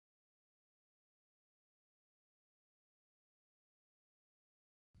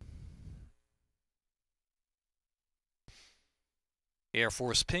Air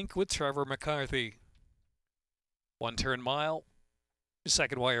Force Pink with Trevor McCarthy. 1 turn mile.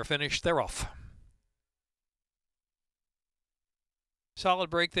 Second wire finish. They're off.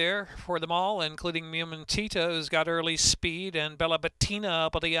 Solid break there for them all, including Mumentita, who's got early speed, and Bella Bettina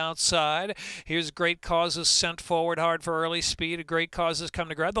up on the outside. Here's Great Causes sent forward hard for early speed. Great Causes come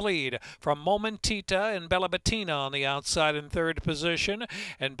to grab the lead from Momentita and Bella Bettina on the outside in third position.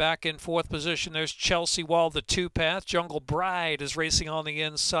 And back in fourth position, there's Chelsea Wall, the two-path. Jungle Bride is racing on the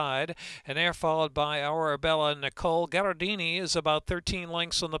inside. And they're followed by Arabella and Nicole. Garadini is about 13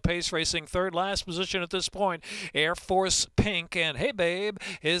 lengths on the pace, racing third. Last position at this point, Air Force Pink. And Hey Babe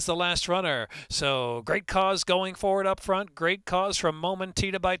is the last runner. So Great Cause going forward up front. Great Cause from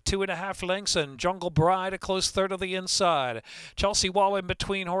Momentita by 2.5 lengths, and Jungle Bride a close third of the inside. Chelsea Wall in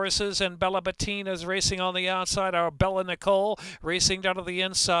between horses, and Bella Bettina is racing on the outside. Our Bella Nicole racing down to the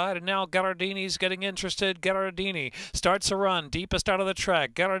inside, and now Garadini's getting interested. Garadini starts a run deepest out of the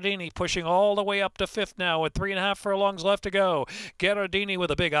track. Garadini pushing all the way up to fifth now with 3.5 furlongs left to go. Garadini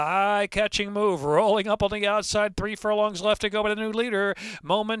with a big eye-catching move, rolling up on the outside. 3 furlongs left to go, but a new leader.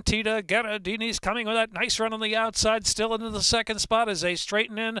 Momentita. Garadini's coming with that nice run on the outside, still into the second spot as they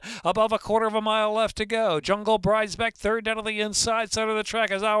straighten in above a 1/4 mile left to go. Jungle Bride's back third down to the inside side of the track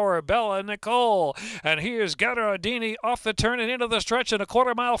as our Bella Nicole. And here's Garadini off the turn and into the stretch, and a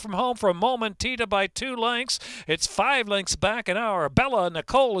 1/4 mile from home from Momentita by 2 lengths. It's 5 lengths back, and our Bella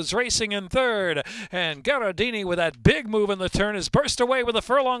Nicole is racing in third. And Garadini with that big move in the turn has burst away with a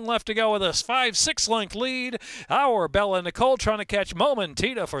furlong left to go with a 5-6 length lead. Our Bella Nicole trying to catch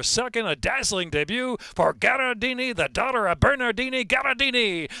Momentita for second. A dazzling debut for Garadini, the daughter of Bernardini.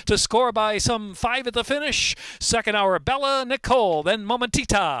 Garadini to score by some 5 at the finish. Second, our Bella Nicole, then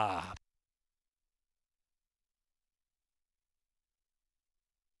Momentita.